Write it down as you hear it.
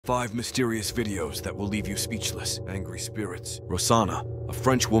5 mysterious videos that will leave you speechless. Angry spirits. Rosanna, a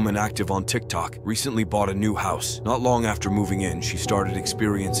French woman active on TikTok, recently bought a new house. Not long after moving in, she started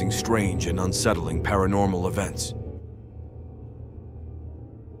experiencing strange and unsettling paranormal events.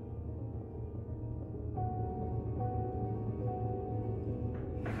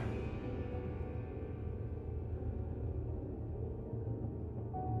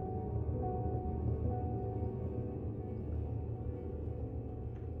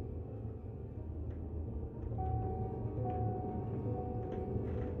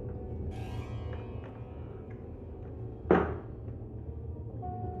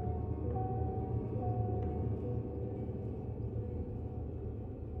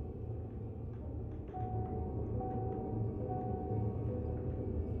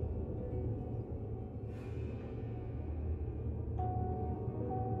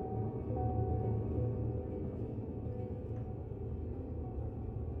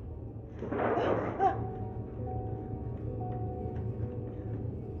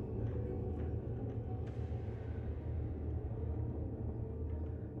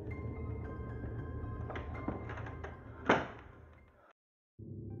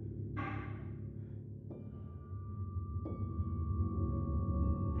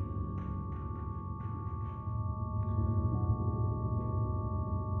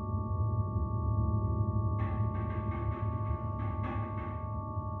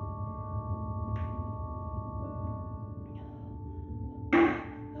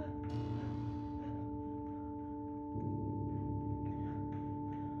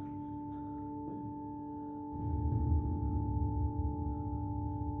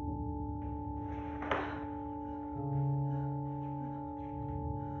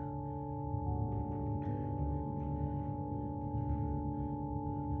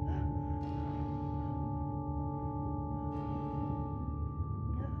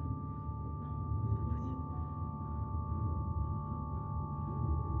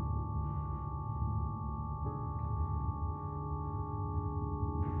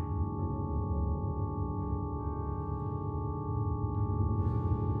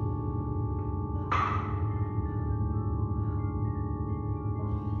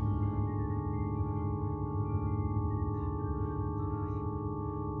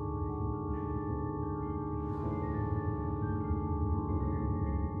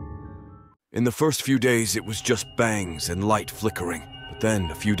 In the first few days, it was just bangs and light flickering. But then,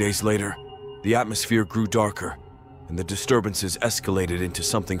 a few days later, the atmosphere grew darker, and the disturbances escalated into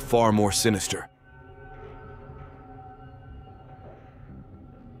something far more sinister.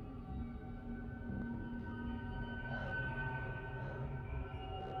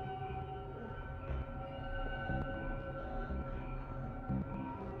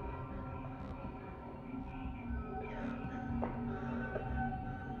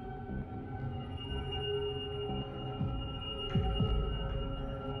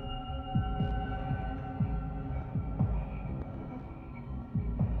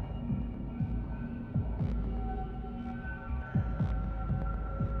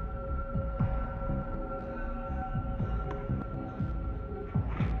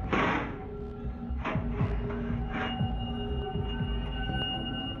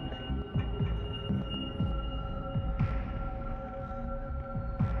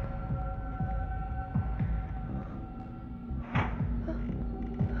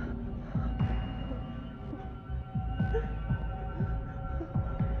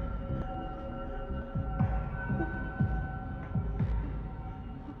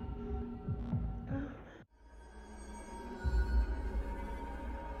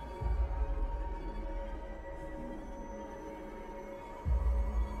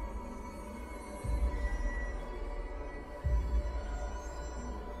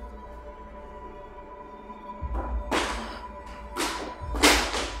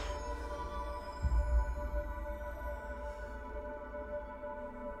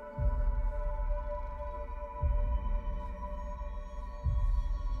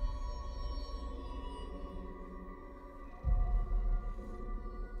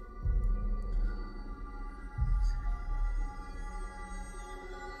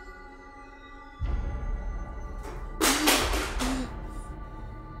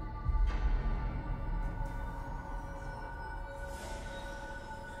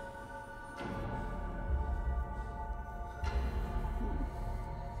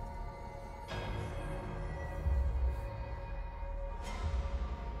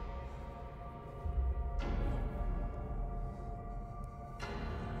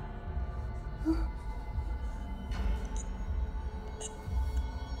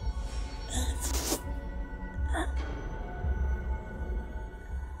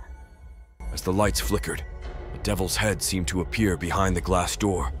 As the lights flickered, a devil's head seemed to appear behind the glass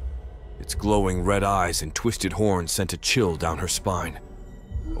door. Its glowing red eyes and twisted horns sent a chill down her spine.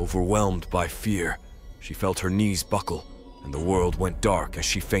 Overwhelmed by fear, she felt her knees buckle, and the world went dark as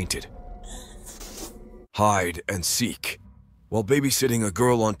she fainted. Hide and seek. While babysitting, a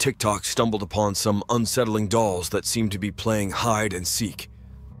girl on TikTok stumbled upon some unsettling dolls that seemed to be playing hide and seek.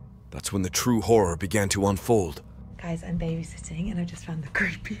 That's when the true horror began to unfold. Guys, I'm babysitting and I just found the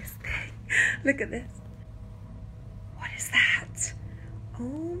creepiest thing. Look at this. What is that?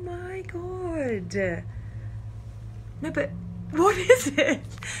 Oh my god. No, but what is it?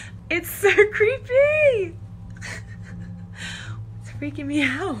 It's so creepy. It's freaking me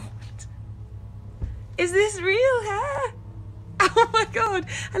out. Is this real hair? Oh my god.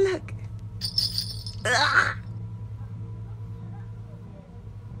 And look. Ugh.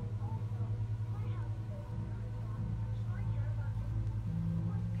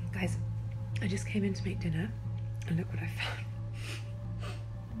 Guys, I just came in to make dinner and look what I found.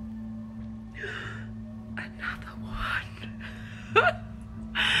 Another one.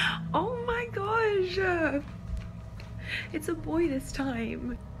 Oh my gosh. It's a boy this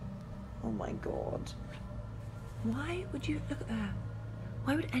time. Oh my god. Why would you, look at that.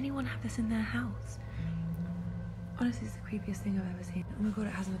 Why would anyone have this in their house? Honestly, it's the creepiest thing I've ever seen. Oh my god,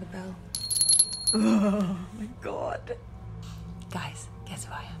 it has another bell. Oh my god. Guys, guess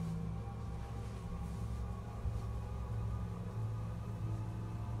who I am?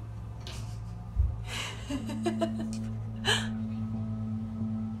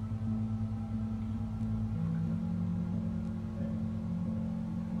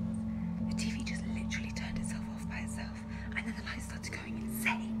 The TV just literally turned itself off by itself, and then the lights started going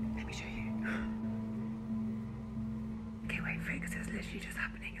insane. Let me show you. Okay, wait for it, because it was literally just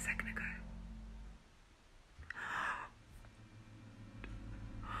happening a second ago.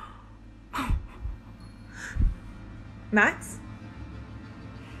 Max?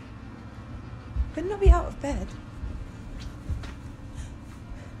 Better not be out of bed.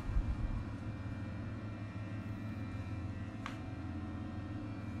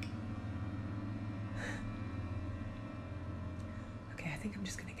 Okay, I think I'm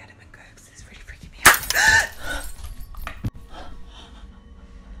just gonna get him and go because it's really freaking me out.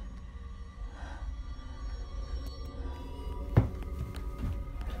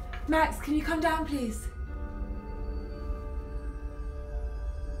 Max, can you come down, please?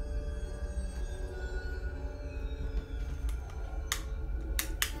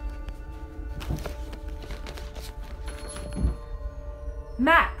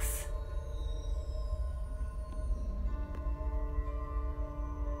 Max!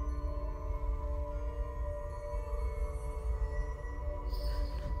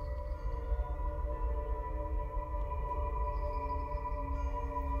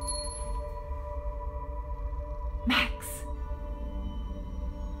 Max!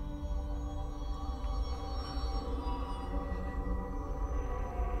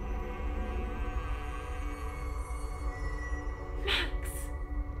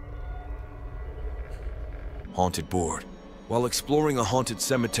 Haunted board. While exploring a haunted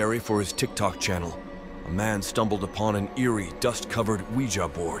cemetery for his TikTok channel, a man stumbled upon an eerie, dust-covered Ouija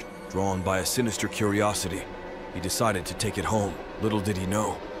board. Drawn by a sinister curiosity, he decided to take it home. Little did he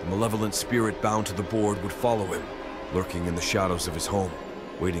know, the malevolent spirit bound to the board would follow him, lurking in the shadows of his home,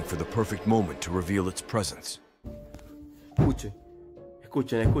 waiting for the perfect moment to reveal its presence. Escuchen,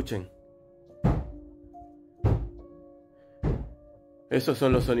 escuchen, escuchen. Esos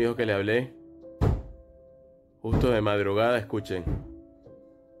son los sonidos que le hablé. Justo de madrugada, escuchen.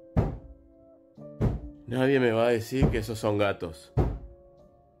 Nadie me va a decir que esos son gatos.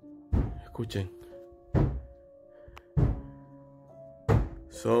 Escuchen.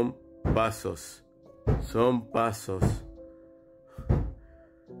 Son pasos. Son pasos.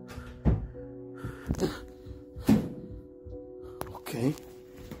 Ok.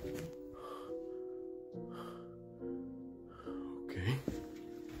 Ok.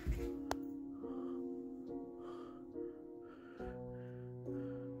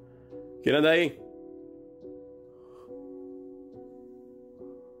 ¿Quién anda ahí?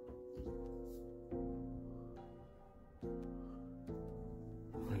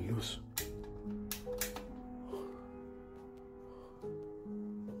 No hay luz.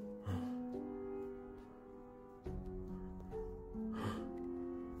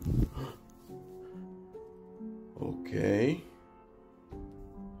 Ok.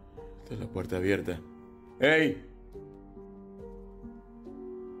 Esta es la puerta abierta. ¡Hey!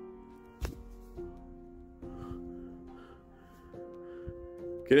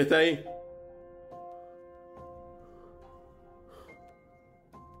 ¿Quién está ahí?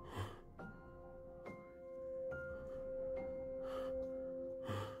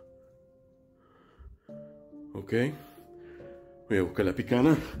 Ok. Voy a buscar la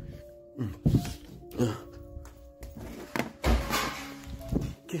picana.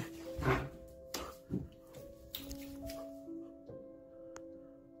 ¿Qué?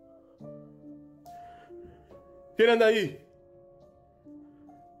 ¿Quién anda ahí?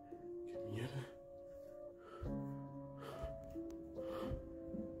 ¿Qué mierda?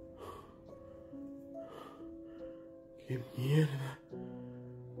 ¿Qué mierda?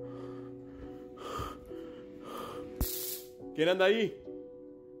 ¿Quién anda ahí?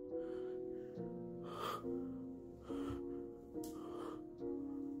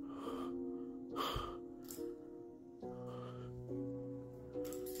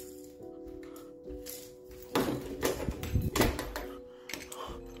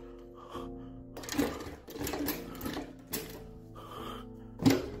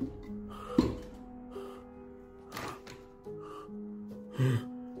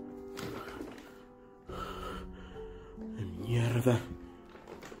 Mierda.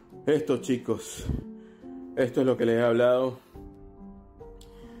 Esto, chicos, esto es lo que les he hablado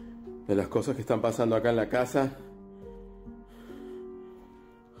de las cosas que están pasando acá en la casa.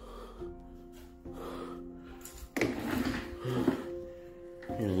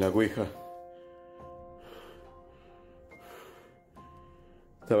 Miren la ouija.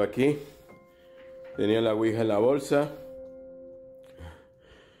 Estaba aquí, tenía la ouija en la bolsa.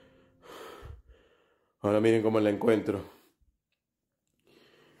 Ahora miren cómo la encuentro.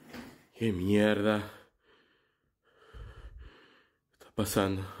 ¿Qué mierda está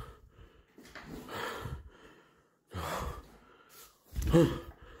pasando? No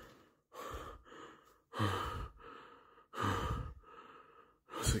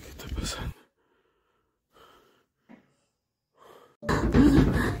sé qué está pasando.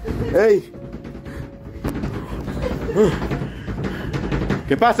 ¡Ey!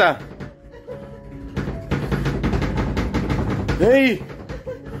 ¿Qué pasa? ¡Ey!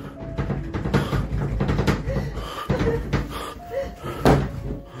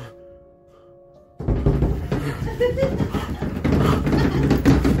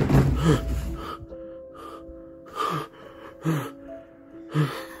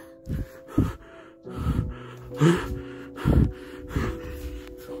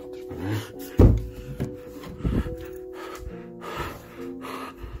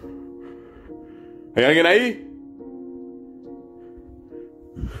 ¿Hay alguien ahí?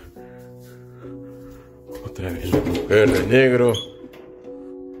 Otra vez la mujer de negro.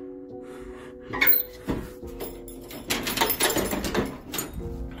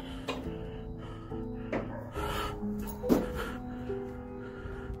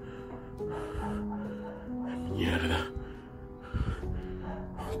 Mierda.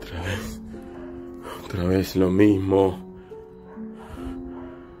 Otra vez lo mismo.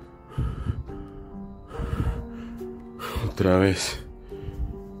 Otra vez.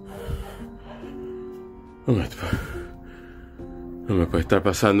 No me puede estar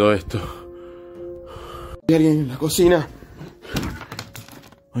pasando esto. ¿Hay alguien en la cocina?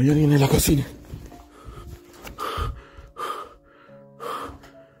 ¿Hay alguien en la cocina?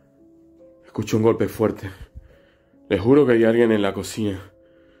 Escucho un golpe fuerte. Les juro que hay alguien en la cocina.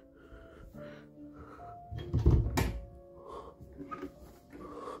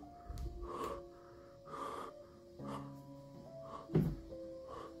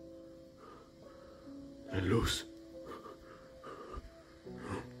 La luz.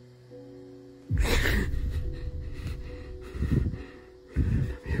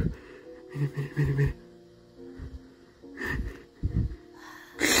 Mire.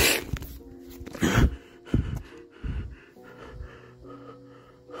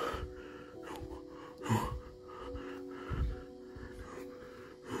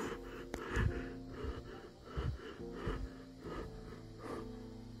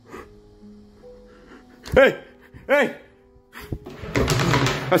 ¡Ey! ¡Ey!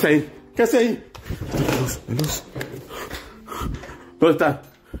 ¿Qué hace ahí? ¿Qué hace ahí? La luz. ¿Dónde está?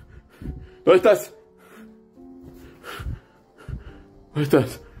 ¿Dónde estás? ¿Dónde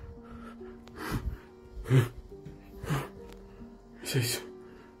estás? ¿Qué se hizo?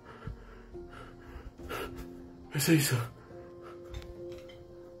 ¿Qué se hizo?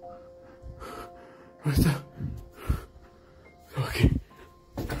 ¿Dónde está? Estaba aquí.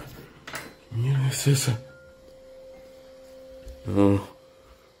 ¿Qué mierda es esa? No.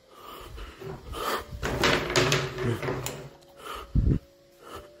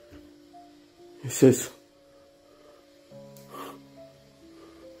 ¿Qué es eso?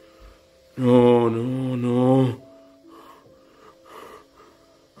 No.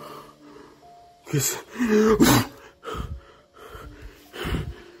 ¿Qué es?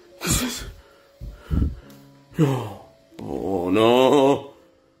 ¿Qué es eso? No. Oh, no.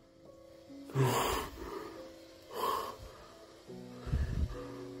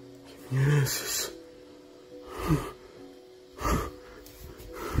 Jezus.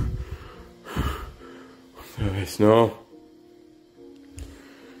 Otra vez, no.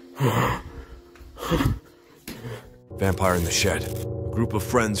 Vampire in the Shed. A group of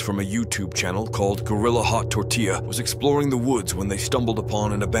friends from a YouTube channel called Gorilla Hot Tortilla was exploring the woods when they stumbled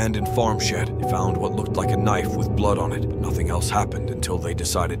upon an abandoned farm shed. They found what looked like a knife with blood on it, but nothing else happened until they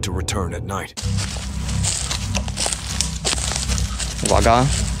decided to return at night. Uwaga.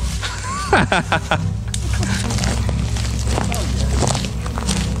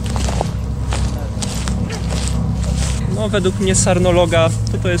 No, według mnie sarnologa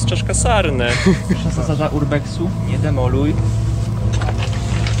to jest czaszka sarny. Proszę Cezarza Urbexu, nie demoluj.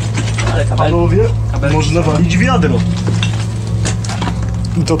 Ale Panowie, można walić wiadro.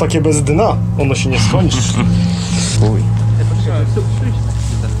 I to takie bez dna, ono się nie skończy. Uj.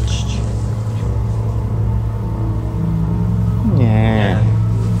 Nie.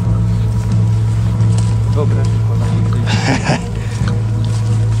 Dobra,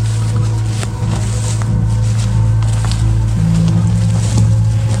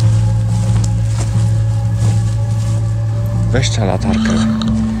 Weźcie latarkę.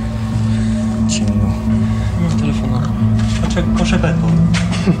 Ciemno. mam telefon. Proszę beton.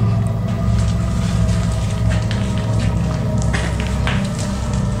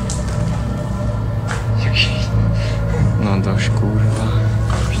 No dość kurwa.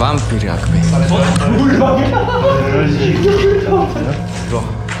 Wampir jakby.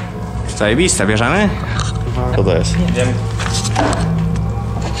 Zajebiste, bierzemy? Co to jest? Nie wiem.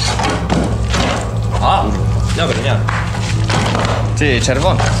 A! Dobra, nie. Ty,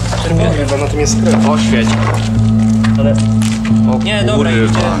 czerwony. Chyba na tym jest krew. Oświeć. Ale... Nie, dobra,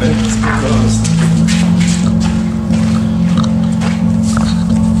 idziemy.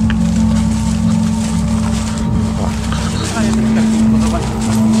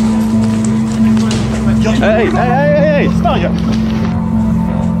 Ej, staję!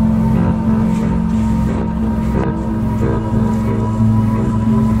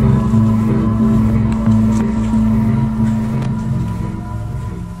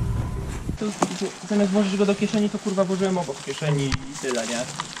 Zamiast włożyć go do kieszeni, to kurwa włożyłem obok kieszeni i tyle, nie?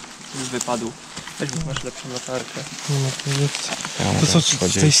 Już wypadł. Weź, masz lepszą latarkę. To co,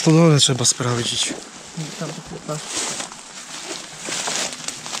 w tej stodole trzeba sprawdzić. Tam to kurwa.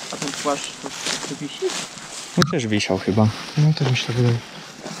 A ten płaszcz to wisi? No też wisiał chyba. No to mi się tak wydaje.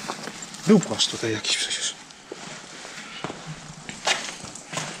 Był płaszcz tutaj jakiś przecież.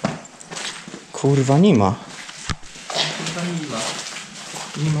 Kurwa nie ma. Kurwa nie ma.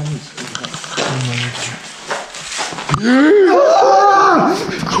 Nie ma nic, kurwa.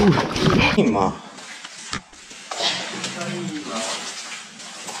 Nie ma.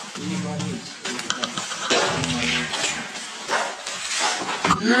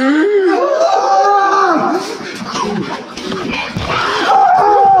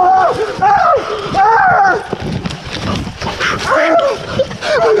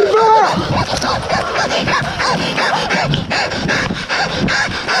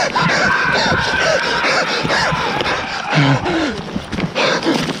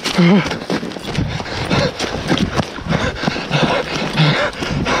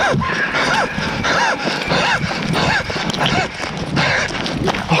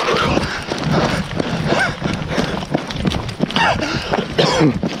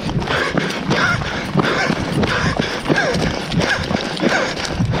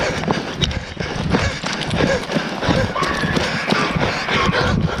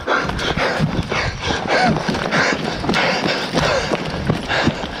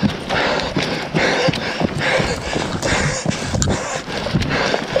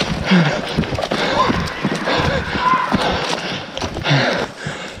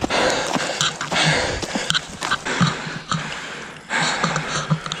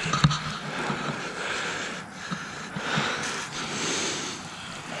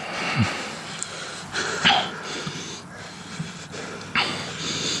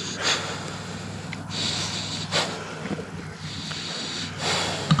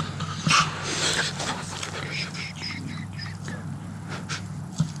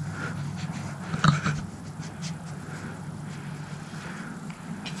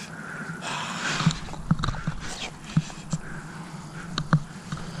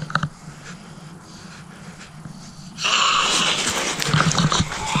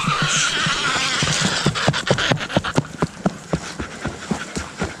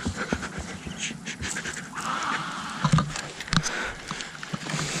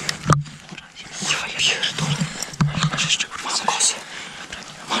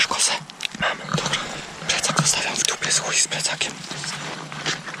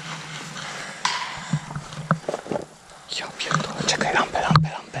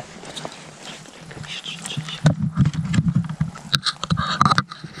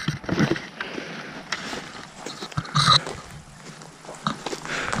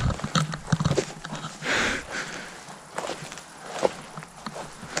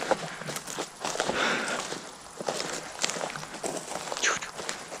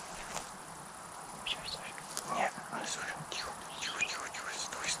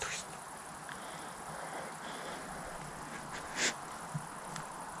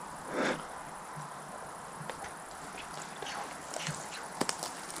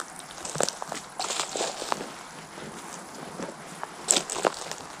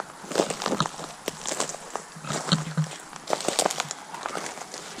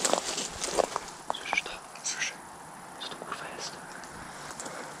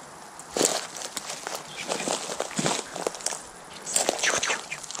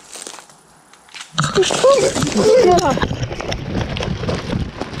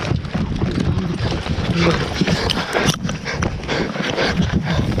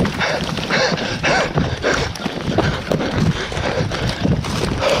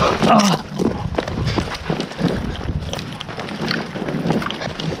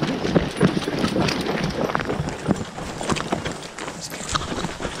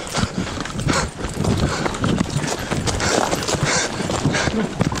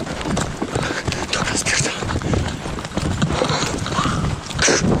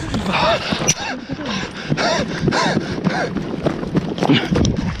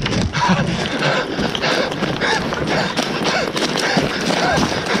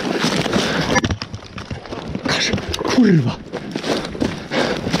 Kurwa.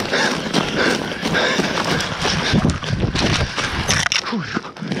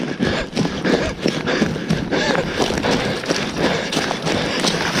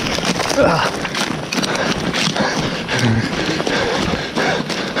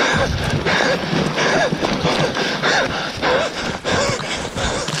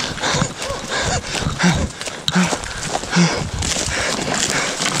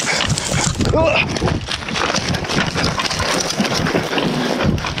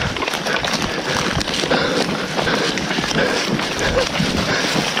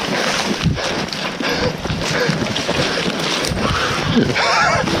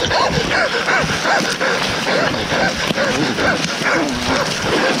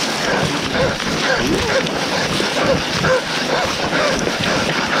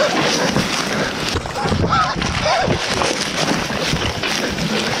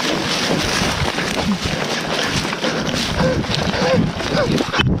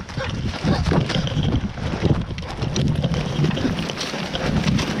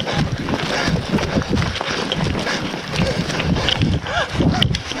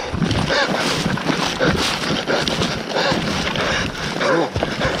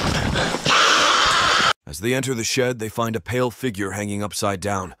 As they enter the shed, they find a pale figure hanging upside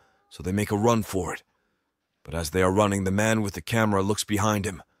down, so they make a run for it. But as they are running, the man with the camera looks behind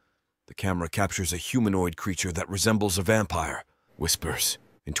him. The camera captures a humanoid creature that resembles a vampire. Whispers.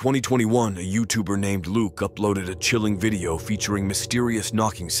 In 2021, a YouTuber named Luke uploaded a chilling video featuring mysterious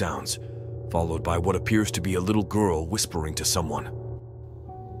knocking sounds, followed by what appears to be a little girl whispering to someone.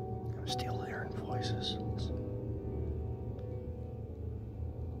 I'm still hearing voices.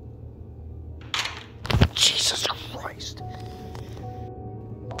 Jesus Christ.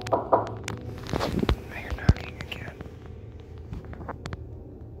 Now you're knocking again.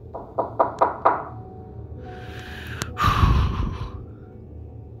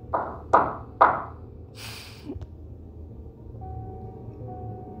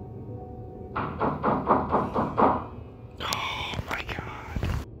 Oh my God.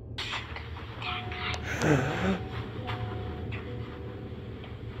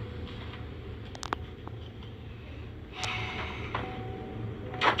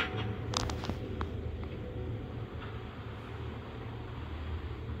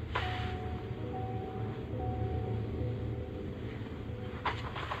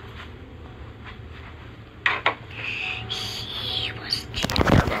 He was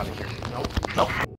out of here. Nope.